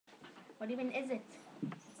What even is it?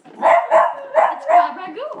 It's crab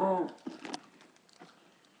ragu.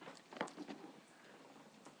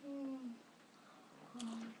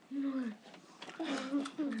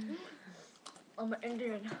 I'm an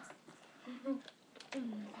Indian.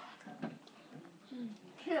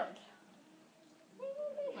 Chilled.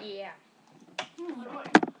 Yeah.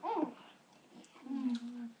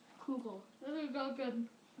 Kugel. This is so good.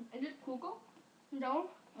 Is it kugel? No.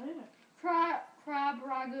 What is it? Crab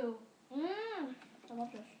ragu. I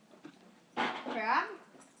love this. Crab?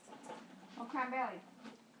 Or cranberry?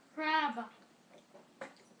 Crab.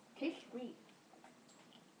 Tastes sweet.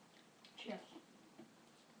 Cheers.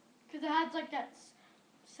 Because it has like that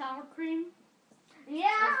sour cream.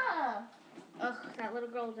 Yeah! Ugh, that little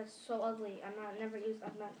girl that's so ugly. I'm not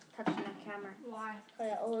touching that camera. Why?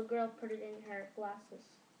 That little girl put it in her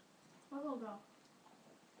glasses. What little girl?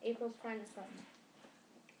 April's friend is that.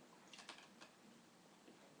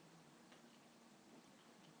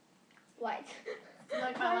 What? You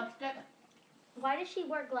like my lipstick? Why does she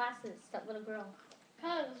wear glasses, that little girl?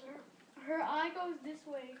 Because her eye goes this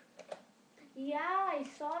way. Yeah, I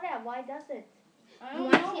saw that. Why does it? I You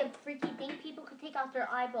don't want to know. see a freaky thing? People could take out their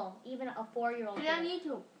eyeball. Even a 4-year-old. Get on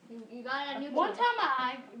YouTube. You got it on YouTube. One time my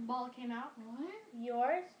eyeball came out. What?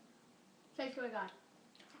 Yours? Say to a guy.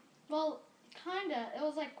 Well, kinda. It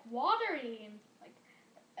was like watery and like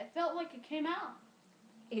it felt like it came out.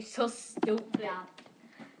 You're so stupid. Yeah.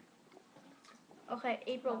 Okay,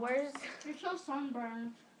 April, where's... You're so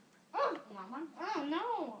sunburned. Oh, you want one? Oh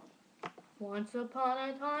no. Once upon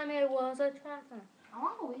a time it was a tractor. I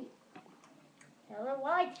want to go eat. Tell her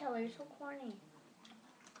why, tell her. You're so corny.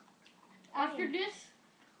 After this,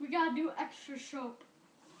 we gotta do extra soap.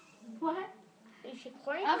 What? You should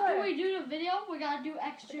corny After her. we do the video, we gotta do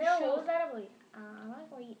extra No, what was soap. that about? I want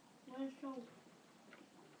to go eat. What is soap?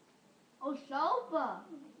 Oh, soap.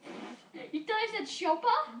 You thought I said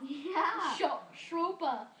shopa? Yeah.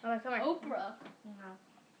 Shropa. Alright, come here. Oprah.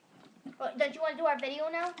 Don't you want to do our video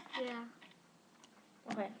now? Yeah.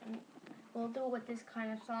 Okay. We'll do it with this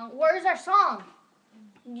kind of song. Where's our song?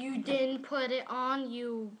 You didn't put it on,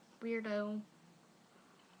 you weirdo.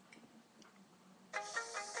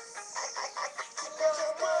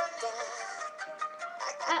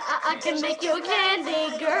 I can make you a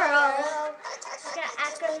candy girl.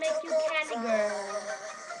 I can make you candy girl.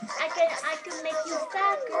 I can make you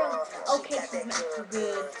fat girl. Okay, she's not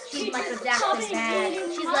good. She's Michael Jackson bad.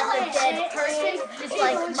 She's like a dead person, just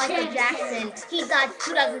like Michael Jackson. He died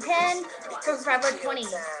 2010 for Forever 20.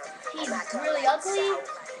 She's really ugly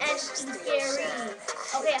and scary.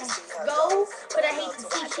 Okay, go, but I hate to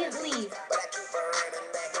see she leave.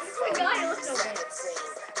 Oh my God, you look so good.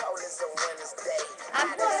 I'm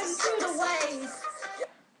going through the waves.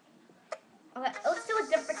 Okay, let's do a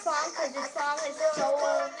different song because this song is so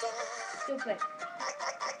stupid.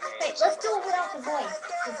 Hey, let's do it without the voice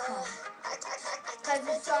this song. Because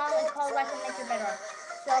this song is called I Can Make You Better.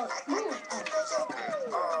 So,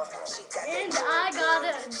 And I got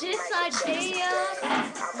this idea.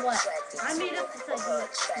 what? I made up this idea.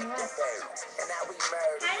 What?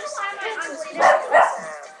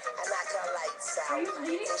 Are you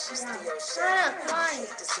bleeding? Fine.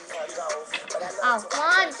 Oh,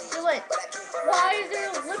 fine, do it. Why is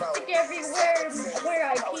there lipstick everywhere where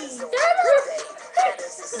I pee?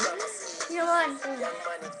 Come on.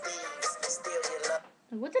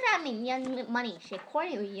 What did that mean? Young money. She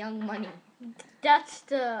corny with young money. That's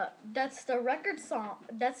the record song.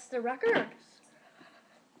 That's the record.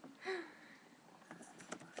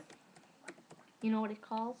 You know what it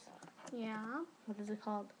calls? Yeah. What is it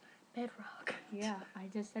called? Bedrock. Yeah, I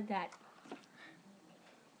just said that.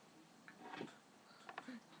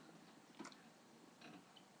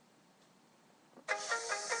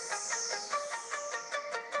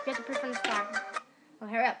 You have to push on the star. Oh,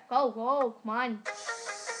 hurry up. Go, go, come on.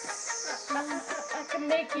 I can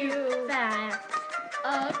make you Fat. a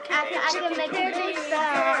I can make you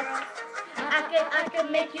fat. I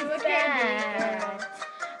can make you fat.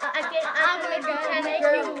 I can make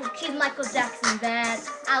you. She's Michael Jackson bad.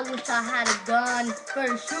 I wish I had a gun for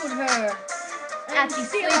to shoot her as she's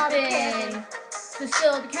sleeping. To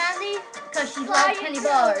steal the candy, cause she loves candy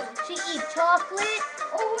bars. She eats chocolate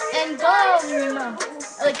and gum,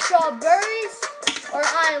 like strawberries or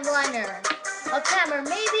eyeliner. A camera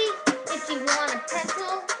maybe, if you want a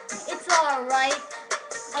pencil, it's alright.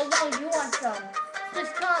 As long as you want some.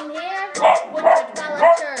 Just come here with your collar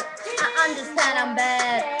shirt. I understand I'm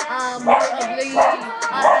bad. I'm ugly.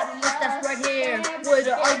 I have a mustache right here with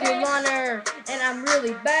an ugly liner. And I'm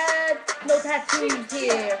really bad. No tattoos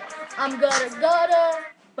here. I'm gutter,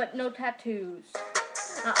 but no tattoos.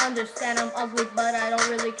 I understand I'm ugly, but I don't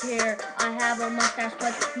really care. I have a mustache,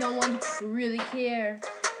 but no one really care.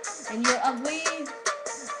 And you're ugly,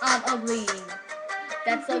 I'm ugly.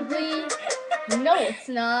 That's ugly. No, it's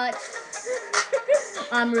not.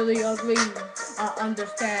 I'm really ugly. I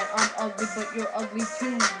understand I'm ugly, but you're ugly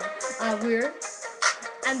too. I'm weird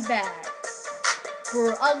and bad.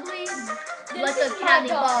 We're ugly like a candy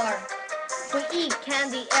bar. We eat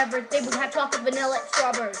candy every day. We have chocolate, vanilla, and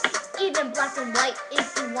strawberries. Even black and white.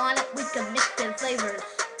 If you want it, we can mix the flavors.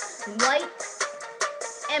 White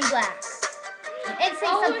and black. And sing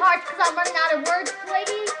some parts because I'm running out of words,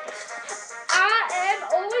 lady. I am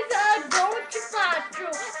always going to fly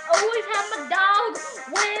through. Always have my dog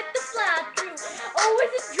with the fly through.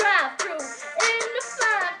 Always a drive through in the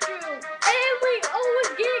fly through. And we always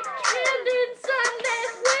get candy and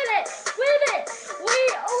Sundays with it. We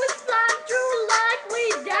always fly through like we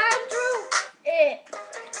dime through it.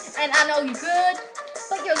 And I know you good,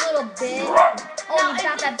 but you're a little bit. Oh, it's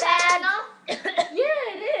not that bad.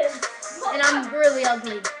 Yeah, it is. And I'm really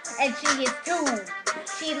ugly. And she is too.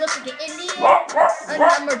 She looks like an Indian. A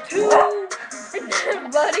number 2.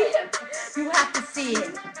 Buddy, you have to see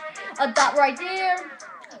it. A dot right there.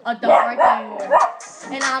 A dot right there.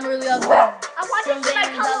 And I'm really ugly. I want Your to see my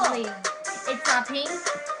name is color. ugly. It's not pink.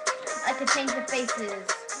 I could change the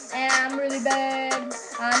faces. And I'm really bad.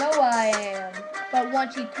 I know I am. But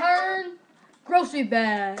once you turn, grocery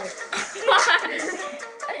bag.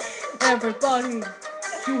 Everybody,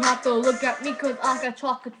 you have to look at me cause I got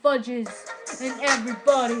chocolate fudges. And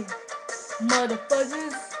everybody, mother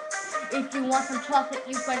fudges. If you want some chocolate,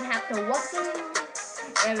 you gonna have to walk through.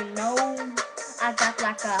 And no, I got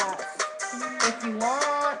black eyes. If you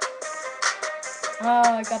want,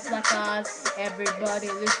 oh, I got black eyes. Everybody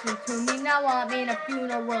listen to me now. I'm in a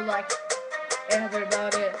funeral like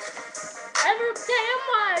everybody. Every day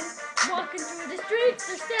I'm walking through the streets,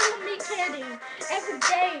 they're selling me candy. Every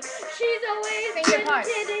day, she's always Sing your getting part.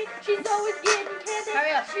 candy. She's always getting candy.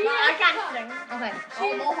 Hurry up. She I has can't a- sing. Okay. She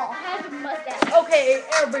has a mustache. Okay,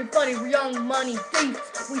 everybody, we're young money thieves.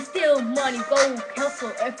 We steal money, go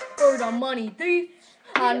hustle, effort on money thieves.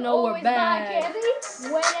 I know we're always bad. buy candy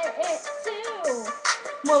when it's too.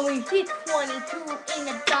 When we hit 22 in a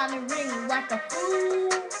diamond ring like a fool,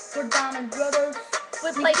 we're diamond brothers. We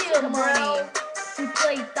play steal money. money. We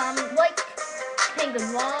play diamond like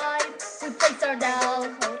penguin wide. We play star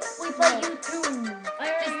down. We play YouTube.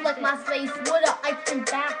 Just like my face with an iPhone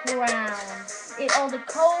background. It all the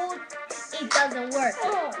code, it doesn't work.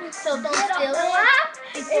 So don't steal it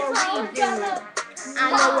before we do. I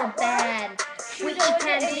know we're bad. We eat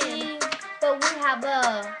candy, but we have a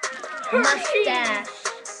mustache.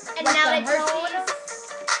 And Like now the it's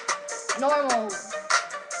Hershey's. Normal.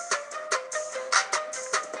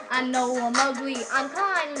 I know I'm ugly, I'm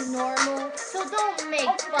kind of normal, so don't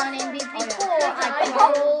make fun of me before I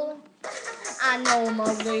crumble. I know I'm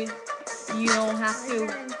ugly, you don't have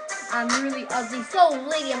to. I'm really ugly, so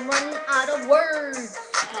lady, I'm running out of words.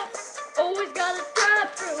 Always gotta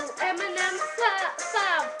drive through M&M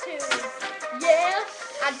South too. Yeah.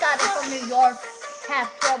 I got it from New York,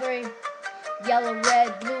 half strawberry, yellow,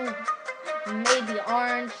 red, blue, maybe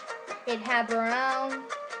orange. It had brown,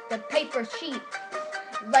 the paper sheet.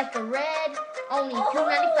 Like a red, only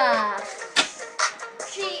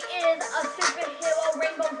 $2.95. She is a superhero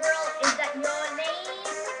rainbow girl. Is that your name?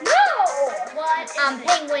 No. What is I'm it?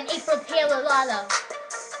 Penguin April Taylor Lala.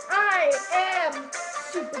 I am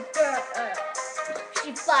Supergirl.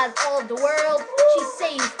 She flies all over the world. She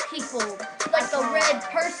saves people. Like a red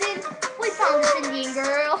person, we found this Indian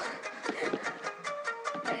girl.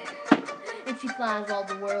 And she flies all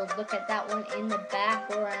the world. Look at that one in the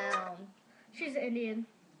background. She's Indian.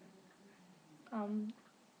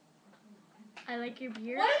 I like your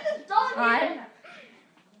beard. What is this dog I- here?